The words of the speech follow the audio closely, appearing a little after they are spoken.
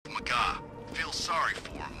sorry for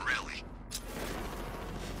him, really.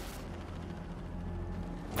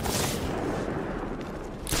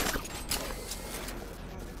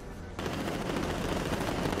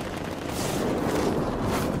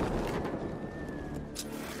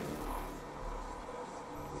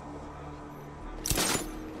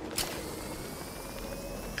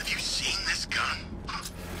 Have you seen this gun?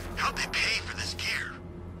 How'd they pay for this gear?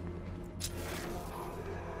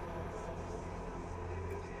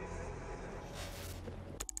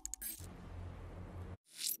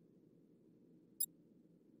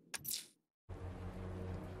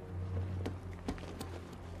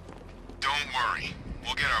 Don't worry.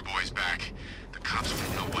 We'll get our boys back. The cops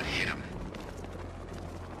won't know what hit them.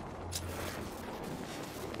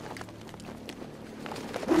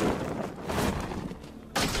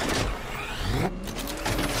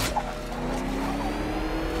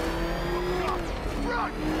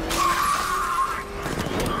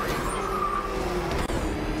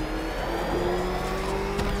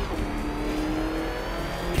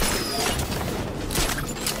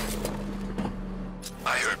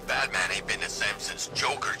 I heard Batman ain't been the same since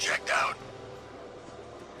Joker checked out.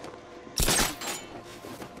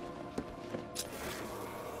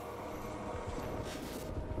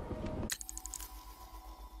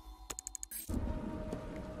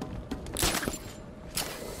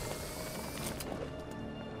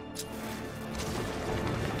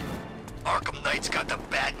 Arkham Knight's got the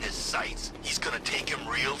bat in his sights. He's gonna take him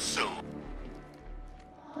real soon.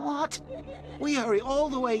 What? We hurry all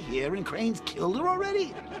the way here and Crane's killed her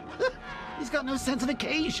already? He's got no sense of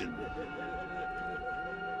occasion.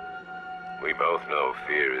 We both know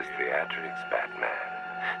fear is theatrics,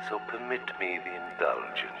 Batman. So permit me the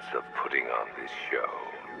indulgence of putting on this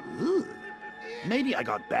show. Ooh. Maybe I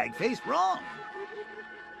got bag-faced wrong.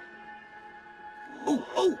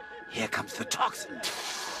 Oh, here comes the toxin.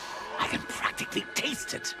 I can practically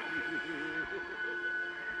taste it.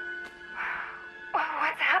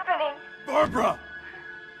 What's happening? Barbara!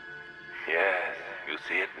 Yes, you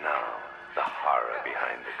see it now. The horror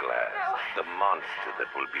behind the glass. No. The monster that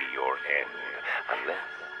will be your end. Unless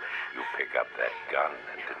you pick up that gun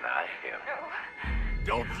and deny him. No.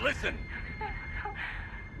 Don't listen!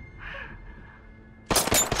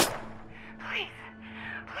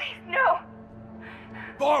 Please, no!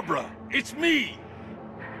 Barbara, it's me!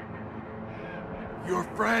 Your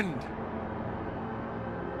friend.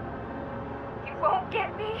 You won't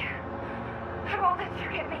get me. I won't let you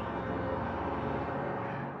get me.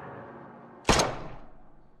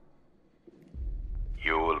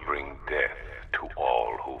 You will bring death to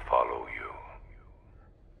all who follow you.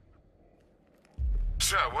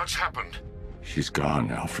 Sir, what's happened? She's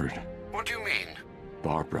gone, Alfred. What do you mean?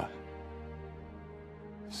 Barbara.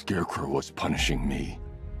 Scarecrow was punishing me.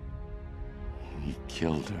 He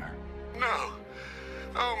killed her. No.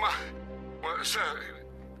 Oh, my... Well, sir,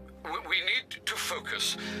 we need to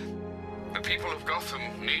focus. The people of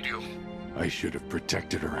Gotham need you. I should have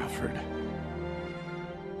protected her, Alfred.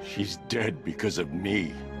 She's dead because of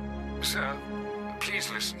me. Sir, please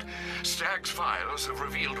listen. Stagg's files have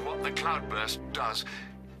revealed what the cloudburst does.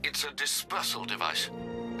 It's a dispersal device.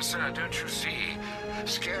 Sir, don't you see?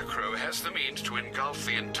 Scarecrow has the means to engulf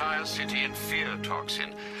the entire city in fear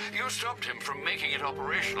toxin. You stopped him from making it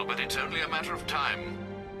operational, but it's only a matter of time.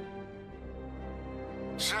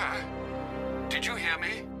 Sir, did you hear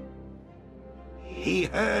me? He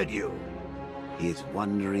heard you. He's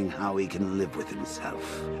wondering how he can live with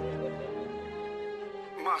himself.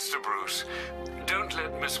 Master Bruce, don't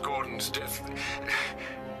let Miss Gordon's death...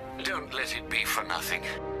 Don't let it be for nothing.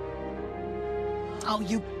 Oh,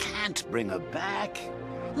 you can't bring her back.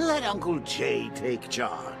 Let Uncle Jay take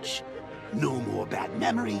charge. No more bad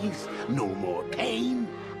memories, no more pain,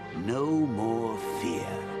 no more fear.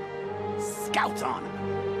 Scout on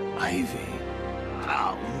her. Ivy.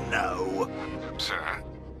 Oh, no. Sir?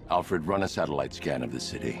 Alfred, run a satellite scan of the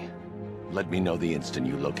city. Let me know the instant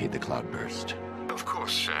you locate the cloudburst. Of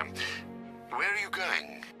course, sir. Where are you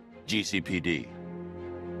going? GCPD.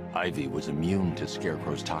 Ivy was immune to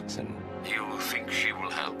Scarecrow's toxin. You think she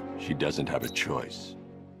will help? She doesn't have a choice.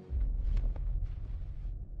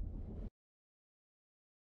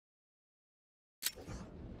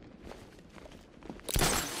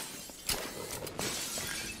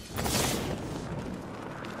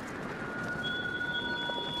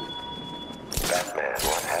 Batman,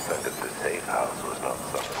 what happened at the safe house was not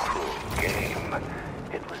some cruel game.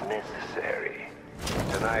 It was necessary.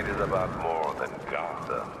 Tonight is about more than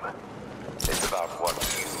Gotham. It's about what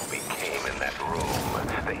you became in that room.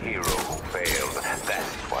 The hero who failed.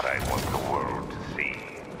 That's what I want the world to see.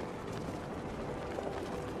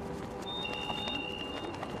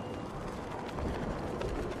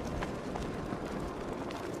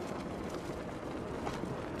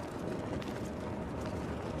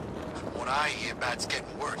 Bat's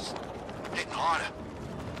getting worse. Hitting harder.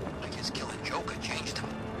 Like his killing Joker changed him.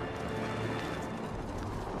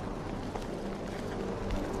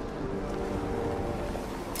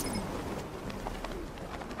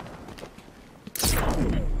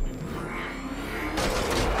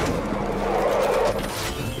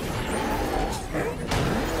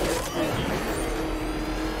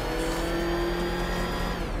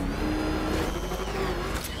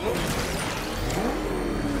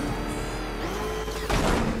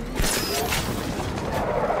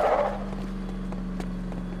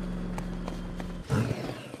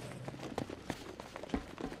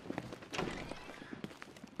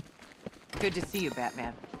 Good to see you,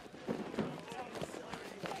 Batman.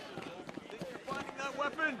 Finding that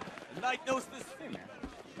weapon? The Knight knows this. Hey, man.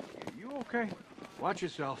 You okay? Watch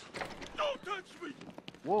yourself. Don't touch me!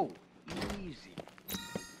 Whoa, easy.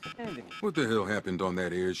 What the hell happened on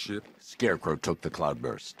that airship? Scarecrow took the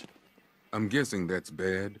cloudburst. I'm guessing that's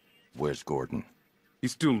bad. Where's Gordon?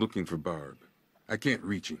 He's still looking for Barb. I can't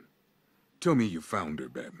reach him. Tell me you found her,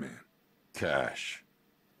 Batman. Cash.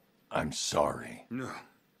 I'm sorry. No,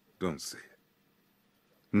 don't say it.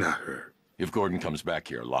 Not her. If Gordon comes back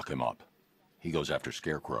here, lock him up. He goes after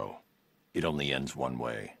Scarecrow. It only ends one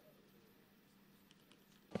way.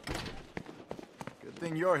 Good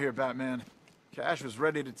thing you're here, Batman. Cash was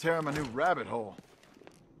ready to tear him a new rabbit hole.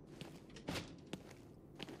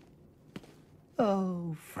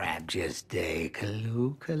 Oh, frabjous day,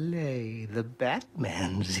 Kaloo-Kalay. The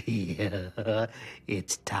Batman's here.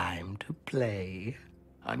 It's time to play.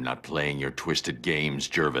 I'm not playing your twisted games,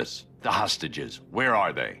 Jervis. The hostages, where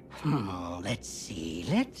are they? Let's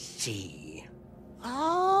see.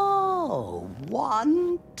 Oh,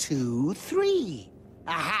 1, 2, 3.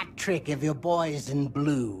 A hat trick of your boys in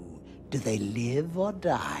blue. Do they live or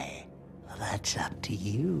die? Well, that's up to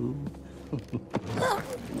you.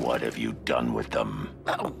 What have you done with them?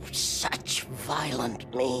 Oh, such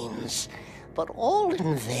violent means, but all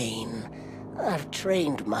in vain. I've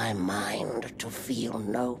trained my mind to feel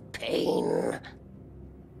no pain.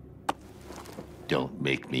 Don't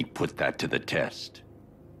make me put that to the test.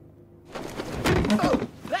 Oh,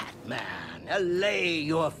 Batman, allay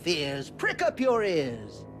your fears, prick up your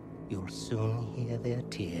ears. You'll soon hear their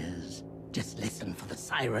tears. Just listen for the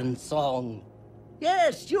siren song.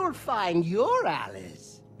 Yes, you'll find your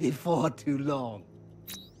Alice before too long.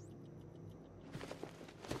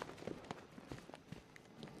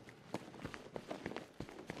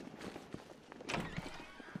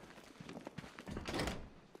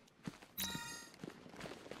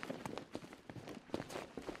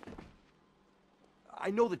 I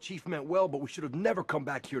know the Chief meant well, but we should have never come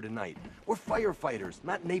back here tonight. We're firefighters,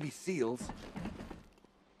 not Navy SEALs.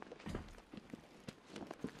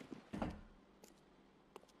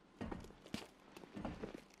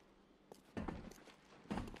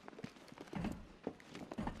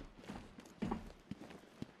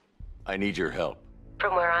 I need your help.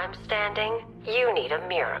 From where I'm standing, you need a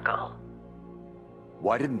miracle.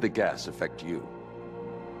 Why didn't the gas affect you?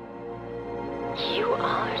 You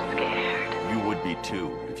are scared. You would be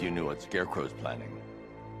too, if you knew what Scarecrow's planning.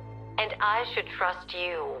 And I should trust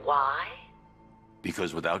you. Why?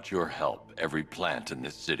 Because without your help, every plant in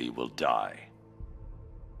this city will die.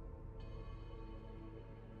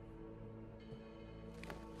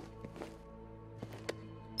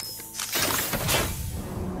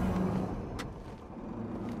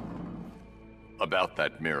 About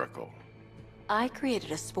that miracle. I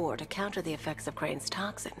created a spore to counter the effects of Crane's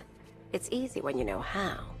toxin. It's easy when you know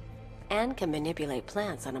how, and can manipulate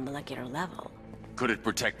plants on a molecular level. Could it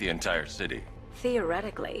protect the entire city?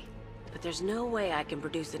 Theoretically, but there's no way I can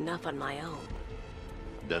produce enough on my own.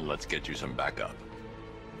 Then let's get you some backup.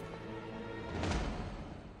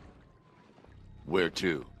 Where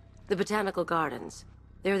to? The Botanical Gardens.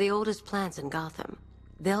 They're the oldest plants in Gotham.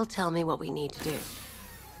 They'll tell me what we need to do.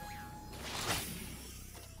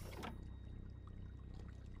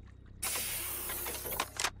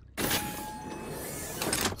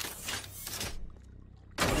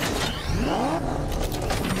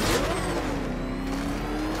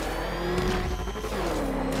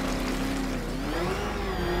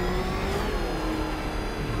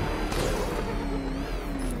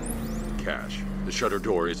 Cash, the shutter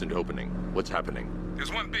door isn't opening. What's happening?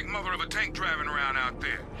 There's one big mother of a tank driving around out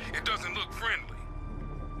there. It doesn't look friendly.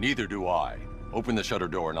 Neither do I. Open the shutter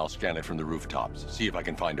door and I'll scan it from the rooftops. See if I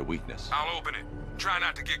can find a weakness. I'll open it. Try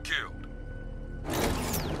not to get killed.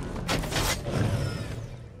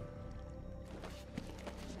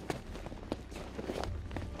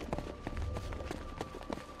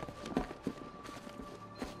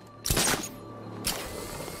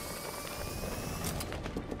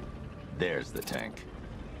 There, There's the tank.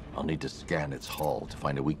 I'll need to scan its hull to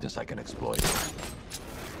find a weakness I can exploit.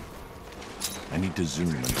 I need to zoom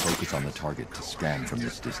and focus on the target to scan from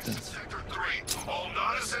this distance.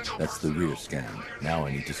 That's the rear scan. Now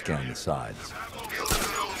I need to scan the sides.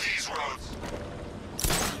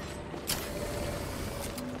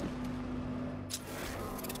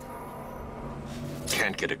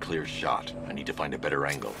 Can't get a clear shot. I need to find a better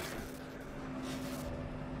angle.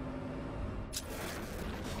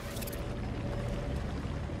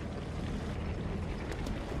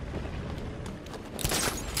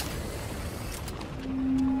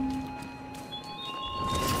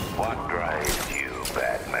 What drives you,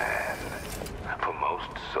 Batman? For most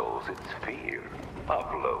souls, it's fear of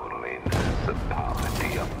loneliness, of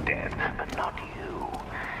poverty, of death, but not you.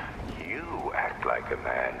 You act like a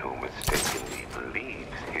man who mistakenly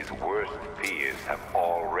believes his worst fears have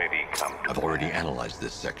already come to I've already analyzed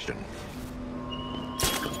this section.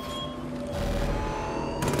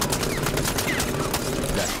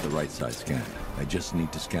 That's the right side scan. I just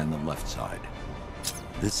need to scan the left side.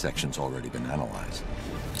 This section's already been analyzed.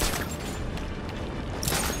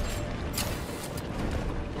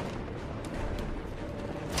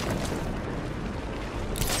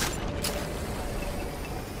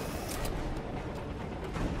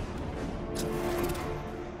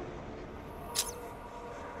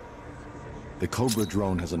 The Cobra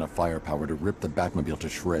drone has enough firepower to rip the Batmobile to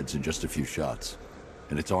shreds in just a few shots,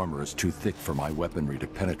 and its armor is too thick for my weaponry to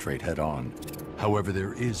penetrate head-on. However,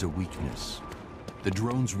 there is a weakness. The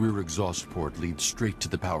drone's rear exhaust port leads straight to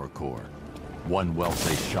the power core. One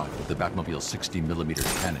well-placed shot with the Batmobile's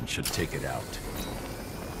 60mm cannon should take it out.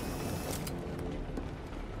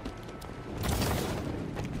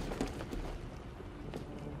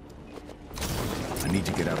 I need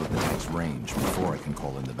to get out of the tank's range before I can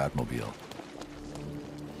call in the Batmobile.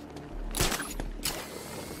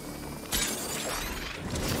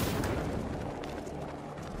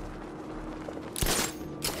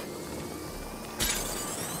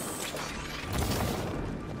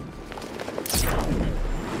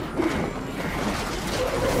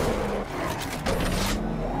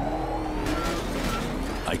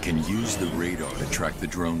 I can use the radar to track the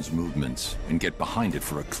drone's movements and get behind it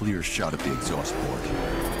for a clear shot at the exhaust port.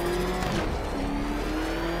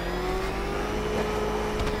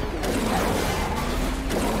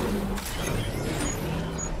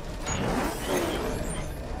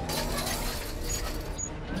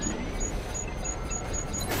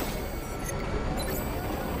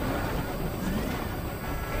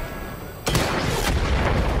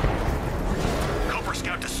 Cobra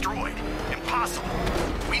Scout destroyed. Impossible.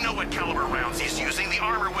 We know what caliber rounds he's using. The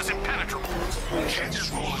armor was impenetrable. You can't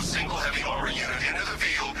just roll a single heavy armor unit into the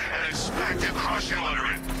field and expect to crush him under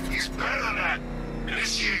it. He's better than that.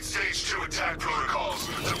 Initiate stage 2 attack protocols.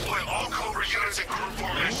 Deploy all Cobra units in group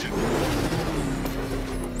formation.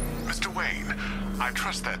 Mr. Wayne, I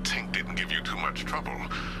trust that tank didn't give you too much trouble.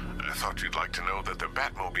 I thought you'd like to know that the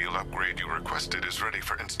Batmobile upgrade you requested is ready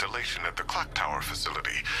for installation at the Clock Tower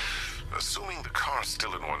facility. Assuming the car's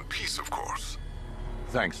still in one piece, of course.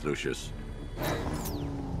 Thanks, Lucius.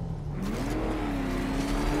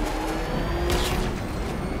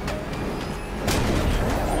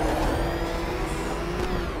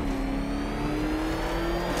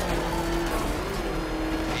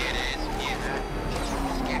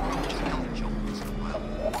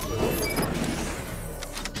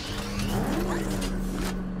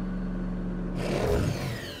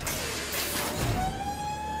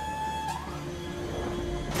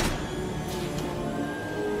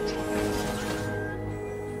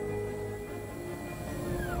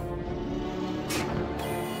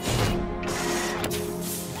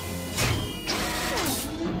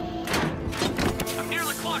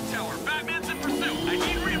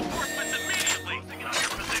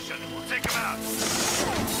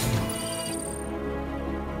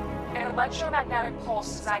 Electromagnetic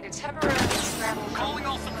pulse designed to temporarily scramble. Calling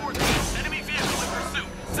all support teams. Enemy vehicle in pursuit.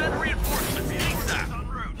 Send reinforcements. ASAP. En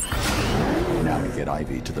route. Now to get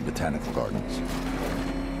Ivy to the Botanical Gardens.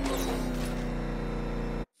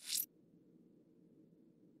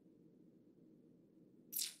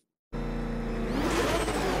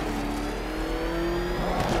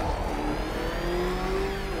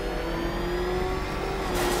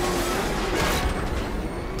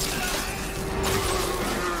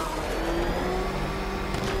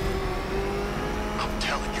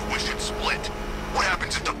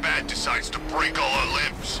 Decides to break all our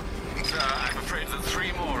limbs. I'm afraid that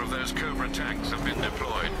 3 more of those Cobra tanks have been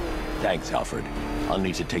deployed. Thanks, Alfred. I'll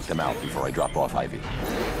need to take them out before I drop off Ivy.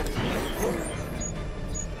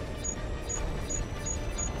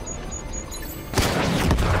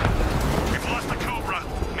 We've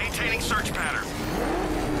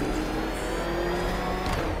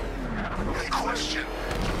question.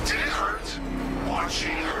 Did it hurt?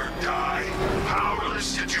 Watching her die?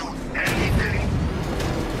 Powerless to do anything?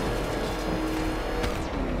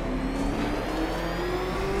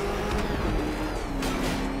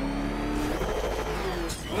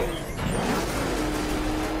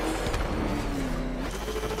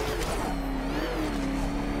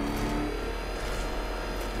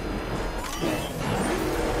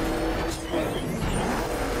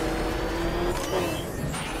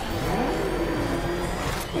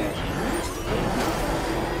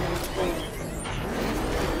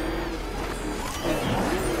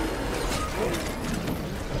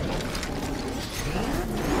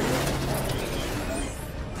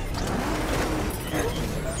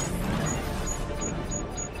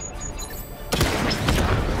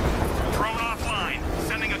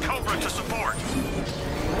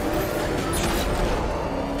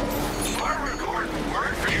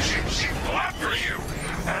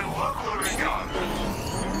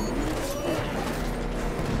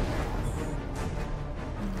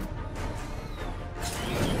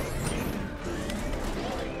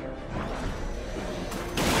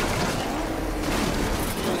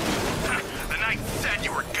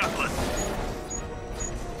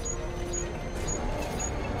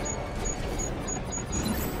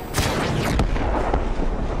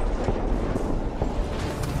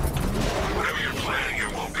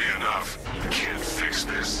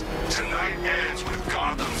 Tonight ends with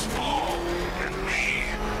Gotham's fall, and me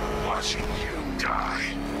watching you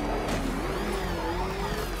die.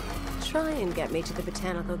 Try and get me to the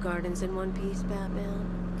botanical gardens in one piece,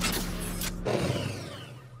 Batman.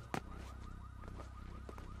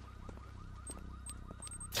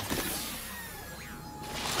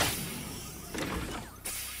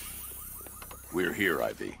 We're here,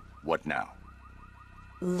 Ivy. What now?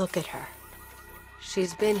 Look at her.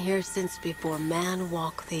 She's been here since before man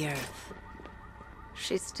walked the earth.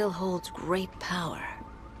 She still holds great power.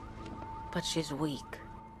 But she's weak.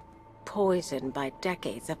 Poisoned by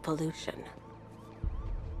decades of pollution.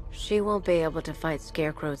 She won't be able to fight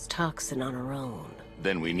Scarecrow's toxin on her own.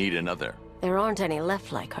 Then we need another. There aren't any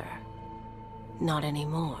left like her. Not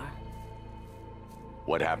anymore.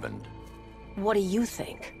 What happened? What do you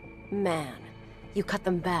think? Man, you cut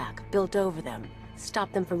them back, built over them,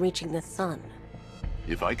 stopped them from reaching the sun.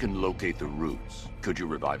 If I can locate the roots, could you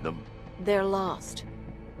revive them? They're lost.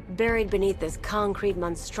 Buried beneath this concrete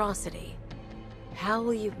monstrosity. How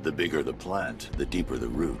will you... The bigger the plant, the deeper the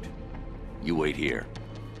root. You wait here.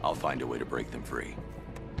 I'll find a way to break them free.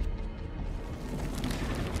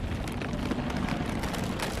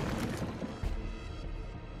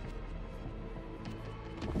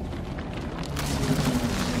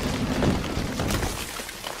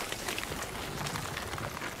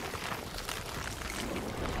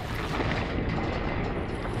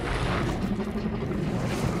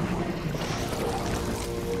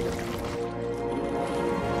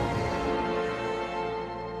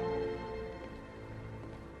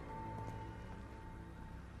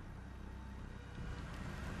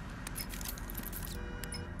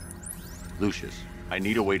 Lucius, I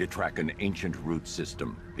need a way to track an ancient root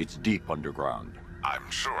system. It's deep underground. I'm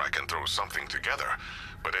sure I can throw something together,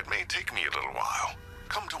 but it may take me a little while.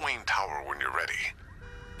 Come to Wayne Tower when you're ready.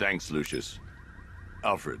 Thanks, Lucius.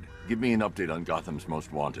 Alfred, give me an update on Gotham's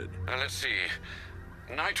Most Wanted. Let's see.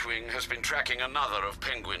 Nightwing has been tracking another of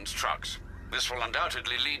Penguin's trucks. This will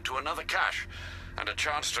undoubtedly lead to another cache, and a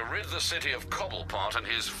chance to rid the city of Cobblepot and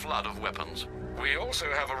his flood of weapons. We also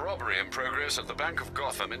have a robbery in progress at the Bank of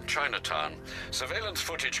Gotham in Chinatown. Surveillance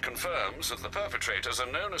footage confirms that the perpetrators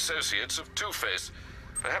are known associates of Two-Face.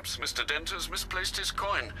 Perhaps Mr. Dent has misplaced his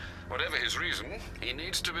coin. Whatever his reason, he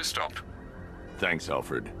needs to be stopped. Thanks,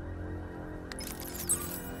 Alfred.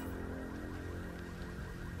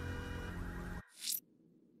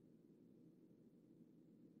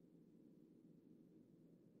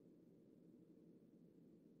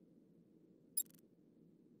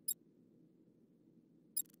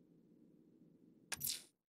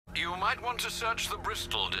 You might want to search the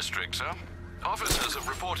Bristol district, sir. Officers have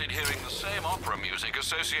reported hearing the same opera music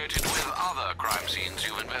associated with other crime scenes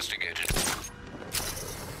you've investigated.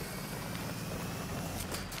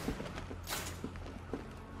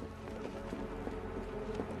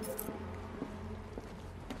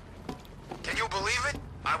 Can you believe it?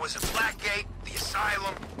 I was at Blackgate, the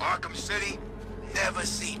Asylum, Arkham City. Never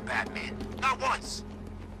seen Batman. Not once.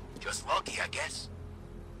 Just lucky, I guess.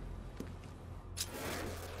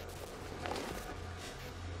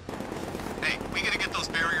 Hey, we gonna get those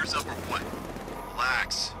barriers up or what?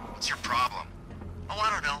 Relax. What's your problem? Oh, I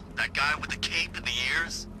don't know. That guy with the cape and the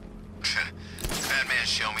ears? Batman's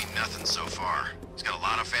shown me nothing so far. It's got a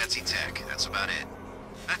lot of fancy tech. That's about it.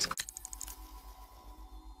 That's...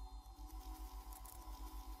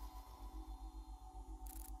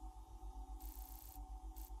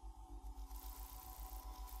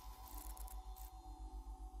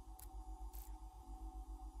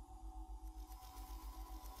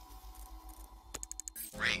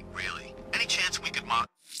 Great, really? Any chance we could come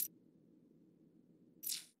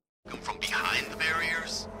from behind the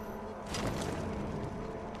barriers?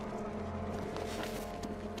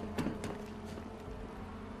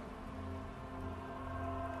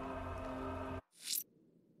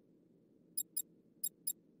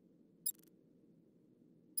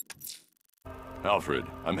 Alfred,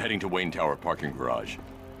 I'm heading to Wayne Tower parking garage.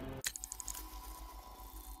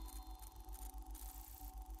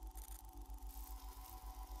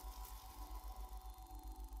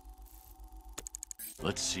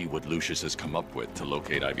 Let's see what Lucius has come up with to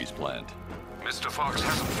locate Ivy's plant. Mr. Fox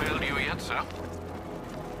hasn't failed you yet, sir.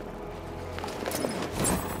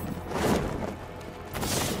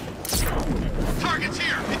 Target's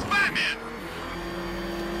here! It's Batman!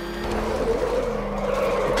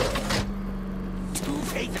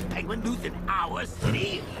 Two-Faced Penguin loose in our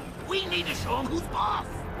city. We need to show him who's boss.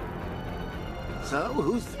 So,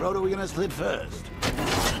 whose throat are we gonna slit first?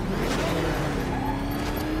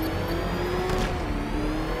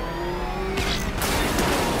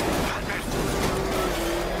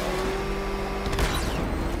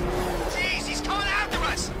 Jeez, he's coming after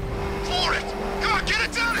us! For it! Come on, get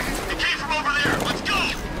it down! It came from over there! Let's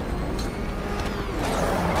go!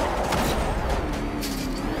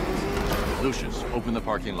 Lucius, open the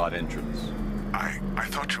parking lot entrance. I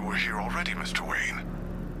thought you were here already, Mr. Wayne.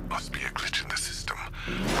 Must be a glitch in the system.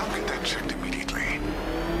 I'll get that checked immediately.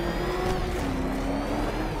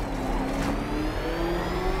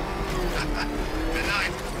 Good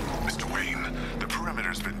night. Mr. Wayne, the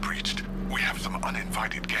perimeter's been breached. We have some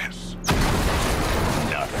uninvited guests.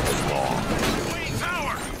 Not for long. Wayne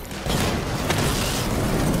Tower!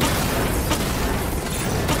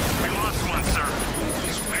 We lost one, sir.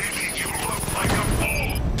 He's making you look like a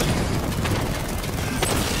fool.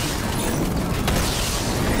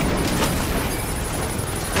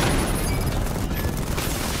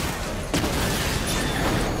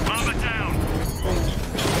 Mama down!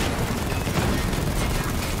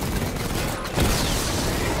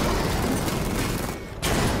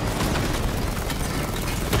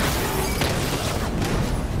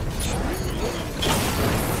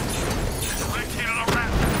 Let's hit on a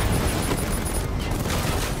rat!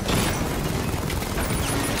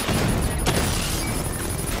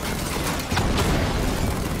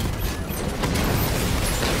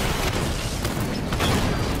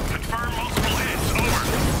 Confirm multiple hits. Over.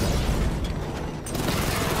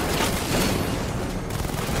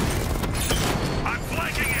 I'm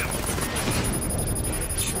flanking him.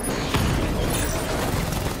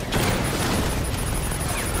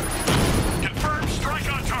 Confirm strike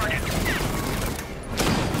on target.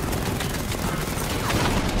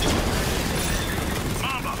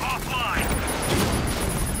 Mamba offline.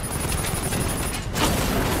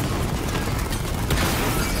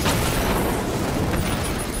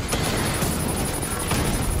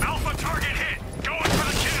 Alpha target hit. Going for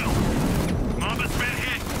the kill. Mamba's been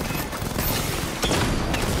hit.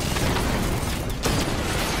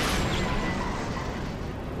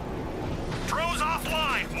 Drone's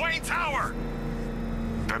offline. Wayne Tower.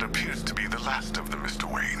 That appears to be the last of them,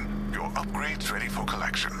 Mr. Wayne. Your upgrade's ready for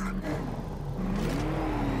collection.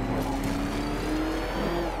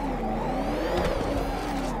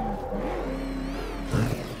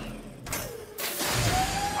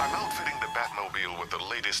 I'm outfitting the Batmobile with the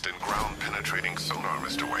latest in ground-penetrating sonar,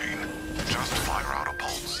 Mr. Wayne. Just fire out a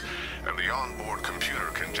pulse, and the onboard computer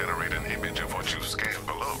can generate an image of what you scan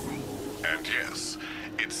below. And yes,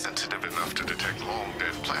 it's sensitive enough to detect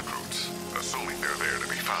long-dead plant roots, assuming they're there to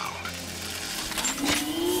be found.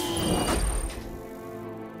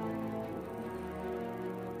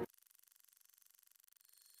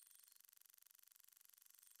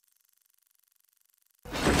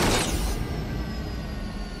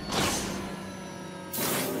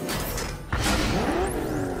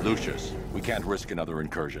 Lucius, we can't risk another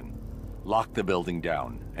incursion. Lock the building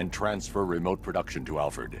down and transfer remote production to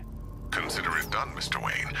Alfred. Consider it done, Mr.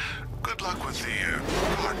 Wayne. Good luck with the,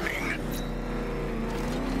 hardening.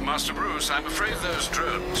 Master Bruce, I'm afraid those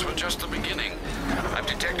drones were just the beginning. I've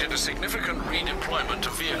detected a significant redeployment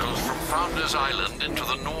of vehicles from Founders Island into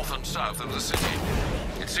the north and south of the city.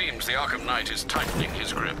 It seems the Arkham Knight is tightening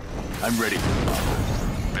his grip. I'm ready.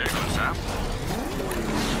 Very good, sir.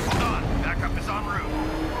 Hold on. Backup is en route.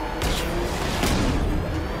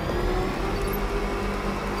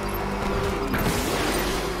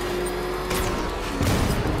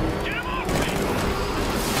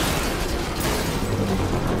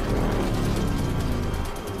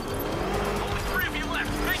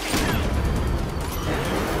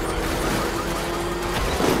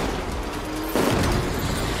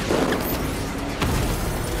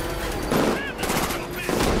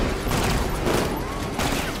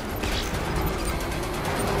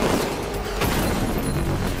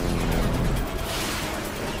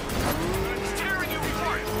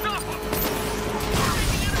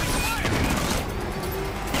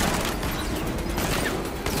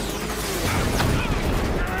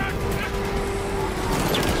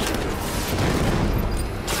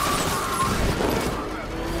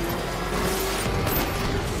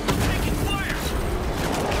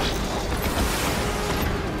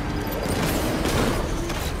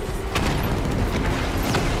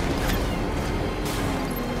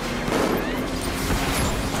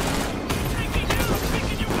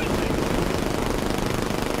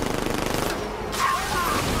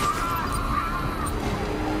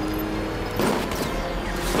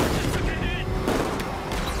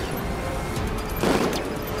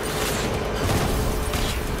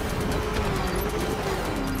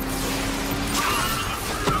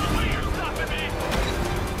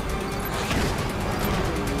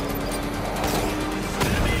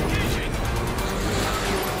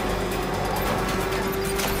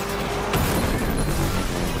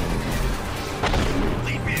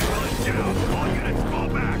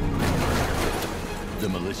 The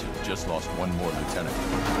militia just lost one more lieutenant.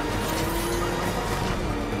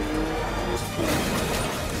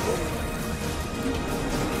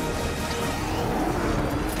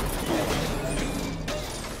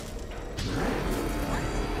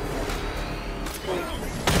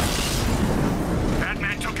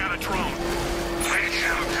 Batman took out a drone. They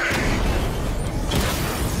shall pay.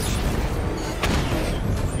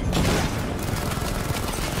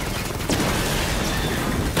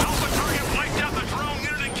 Alpha target wiped out the drone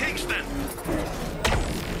unit in Kingston.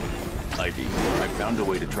 Ivy, I found a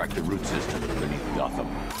way to track the root systems beneath Gotham.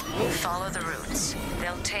 Follow the routes.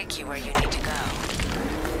 They'll take you where you need to go.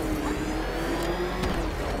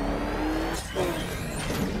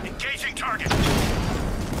 Engaging target.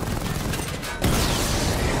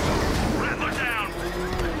 Rattler down.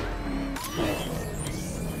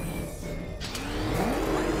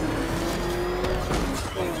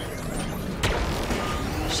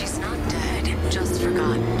 She's not dead, just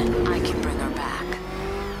forgotten. I can bring her back.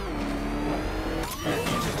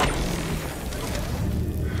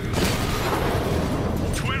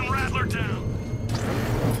 Twin Rattler down.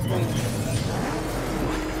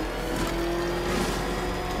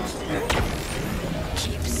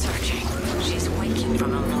 Keep searching. She's waking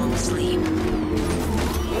from a long sleep.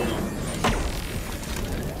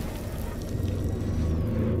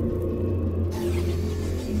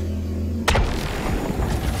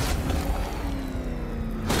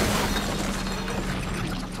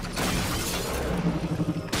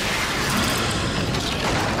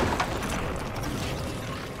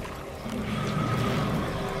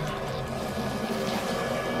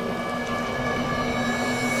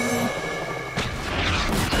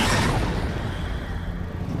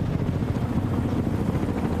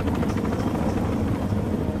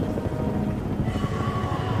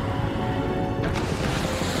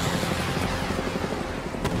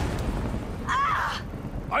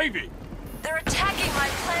 Ivy! They're attacking my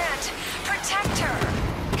plant! Protect her!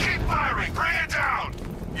 Keep firing. Bring it down.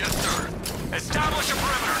 Yes, sir. Establish a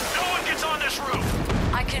perimeter. No one gets on this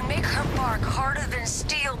roof. I can make her bark harder than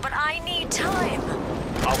steel, but I need time.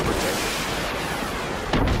 I'll protect you.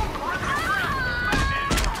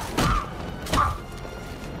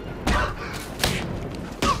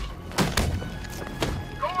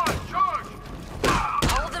 Go on, charge.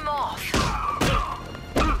 Hold them off.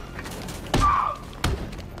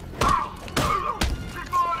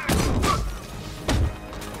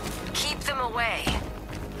 Keep them away.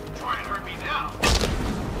 Try and hurt me now.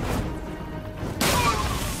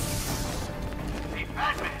 Hey,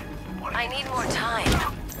 Batman. I need more time.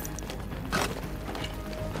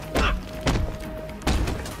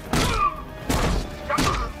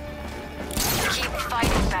 Keep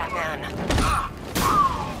fighting, Batman.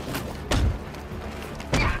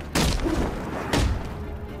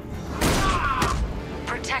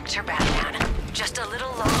 Protect her, Batman. Just a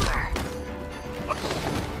little longer.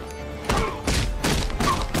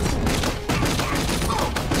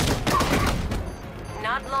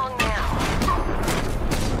 Not long now.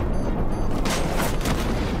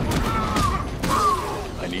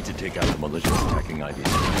 I need to take out the militia attacking Ivy.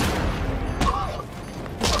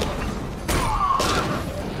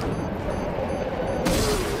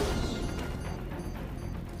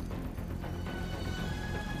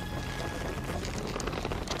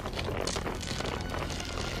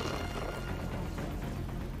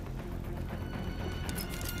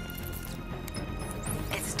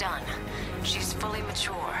 It's done. She's fully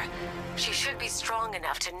mature. She should be strong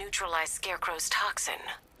enough to neutralize Scarecrow's toxin.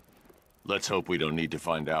 Let's hope we don't need to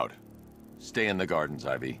find out. Stay in the gardens,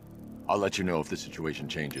 Ivy. I'll let you know if the situation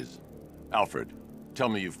changes. Alfred, tell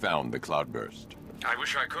me you found the cloudburst. I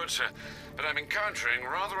wish I could, sir, but I'm encountering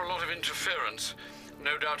rather a lot of interference.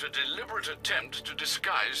 No doubt a deliberate attempt to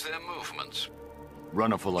disguise their movements.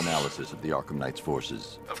 Run a full analysis of the Arkham Knight's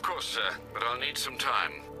forces. Of course, sir, but I'll need some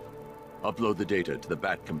time. Upload the data to the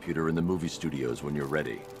Bat computer in the movie studios when you're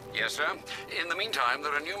ready. Yes, sir. In the meantime,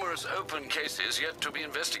 there are numerous open cases yet to be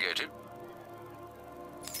investigated.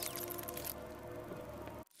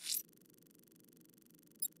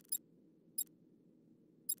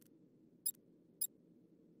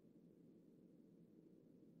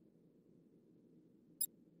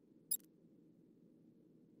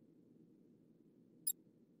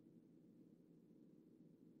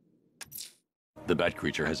 The Bat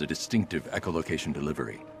creature has a distinctive echolocation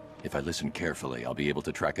delivery. If I listen carefully, I'll be able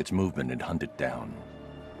to track its movement and hunt it down.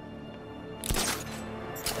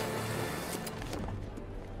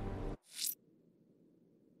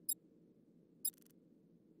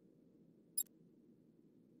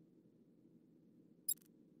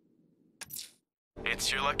 It's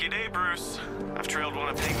your lucky day, Bruce. I've trailed one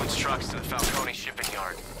of Penguin's trucks to the Falcone shipping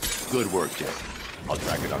yard. Good work, Jay. I'll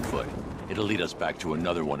track it on foot. It'll lead us back to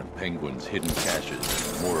another one of Penguin's hidden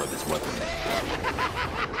caches and more of his weapons.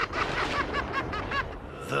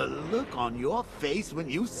 The look on your face when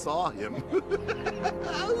you saw him.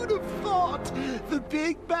 I would have thought the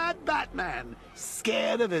big bad Batman,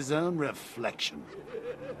 scared of his own reflection.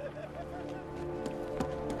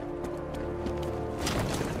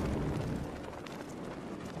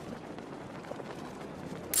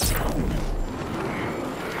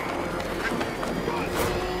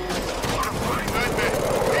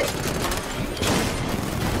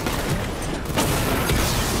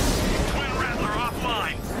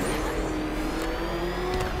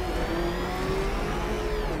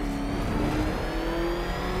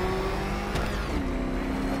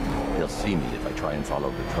 They'll see me if I try and follow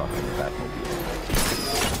the truck and the Batmobile.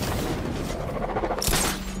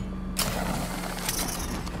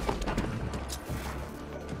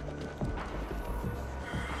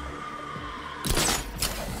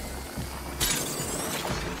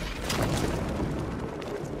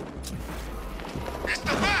 It's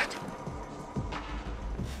the Bat!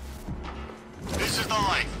 This is the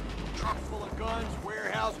life. Truck full of guns,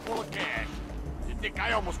 warehouse full of cash. You think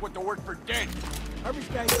I almost went to work for Dent? Harvey's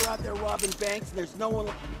guys are out there robbing banks, and there's no one...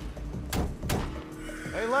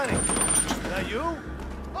 Hey, Lenny. Is that you?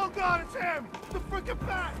 Oh, God, it's him! The frickin'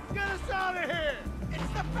 Bat! Get us out of here! It's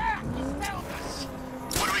the Bat! He smelled us!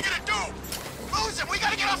 What are we gonna do? Lose him! We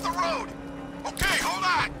gotta get off the road! Okay, hold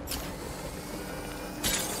on!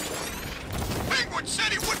 Penguin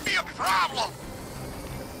City would be a problem!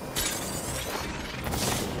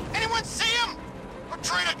 Anyone see him? I'm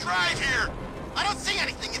trying to drive here! I don't see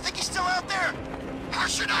anything. You think he's still out there? How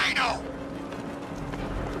should I know?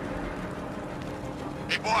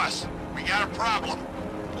 Hey, boss. We got a problem.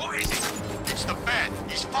 What is it? It's the Bat.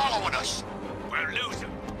 He's following us. We'll lose him.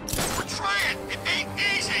 We're trying. It ain't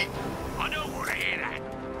easy. I know where I hear that.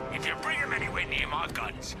 If you bring him anywhere near my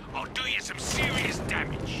guns, I'll do you some serious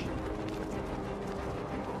damage.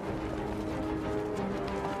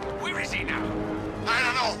 Where is he now? I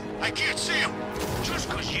don't know. I can't see him. Just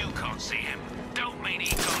 'cause you can't see him, don't mean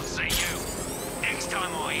he can't see you. Next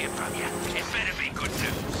time I hear from you, it better be good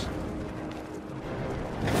news.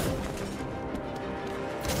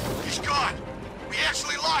 He's gone. We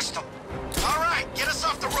actually lost him. All right, get us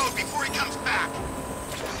off the road before he comes back.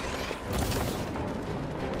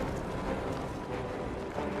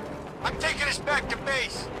 I'm taking us back to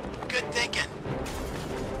base. Good thinking.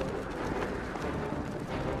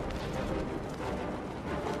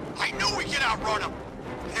 I knew we could outrun him.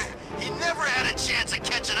 He never had a chance of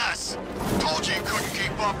catching us. Told you he couldn't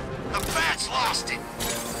keep up. The Bat's lost it.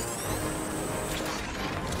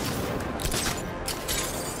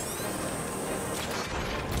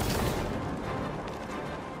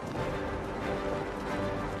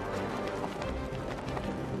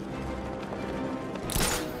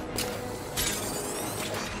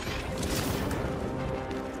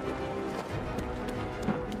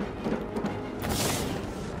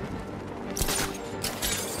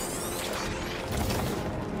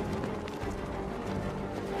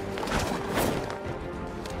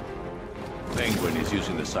 Penguin is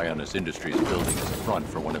using the Sionis Industries building as a front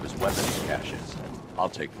for one of his weapons caches. I'll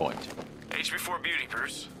take point. Age before beauty,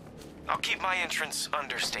 Bruce. I'll keep my entrance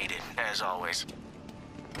understated, as always.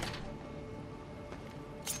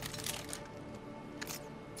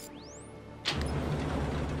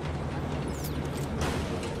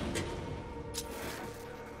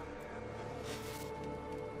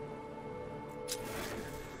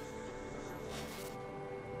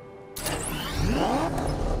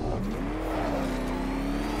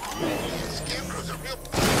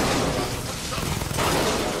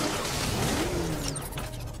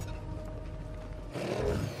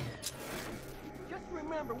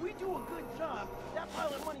 Remember, we do a good job, that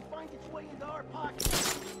pile of money finds its way into our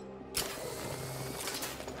pockets.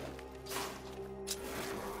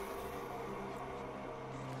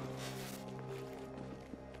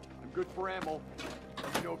 I'm good for ammo.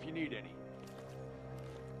 Let me know if you need any.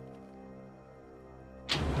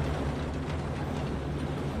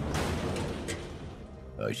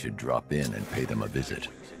 I should drop in and pay them a visit.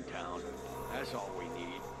 In town. That's all we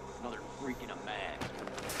need. Another freak in a mag.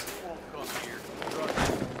 Won't come here.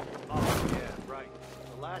 Oh, yeah, right.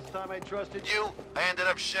 The last time I trusted you, I ended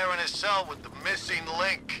up sharing a cell with the missing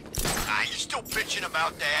link. Ah, you still bitching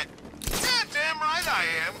about that? Yeah, damn right I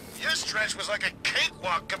am. Your stretch was like a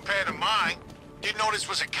cakewalk compared to mine. Didn't know this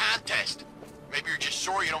was a contest. Maybe you're just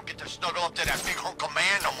sore you don't get to snuggle up to that big hunk of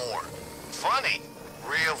man no more. Funny.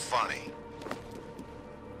 Real funny.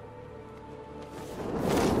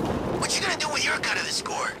 your cut of the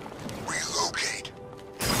score? Relocate.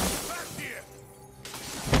 Back here!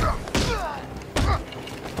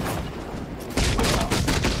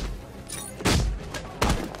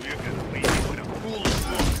 You're gonna leave with a fool.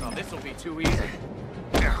 Oh, this'll be too easy.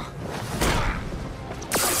 Come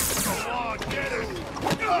on, get it!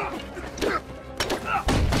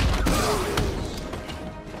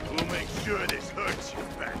 We'll make sure this hurts you,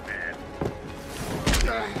 Batman.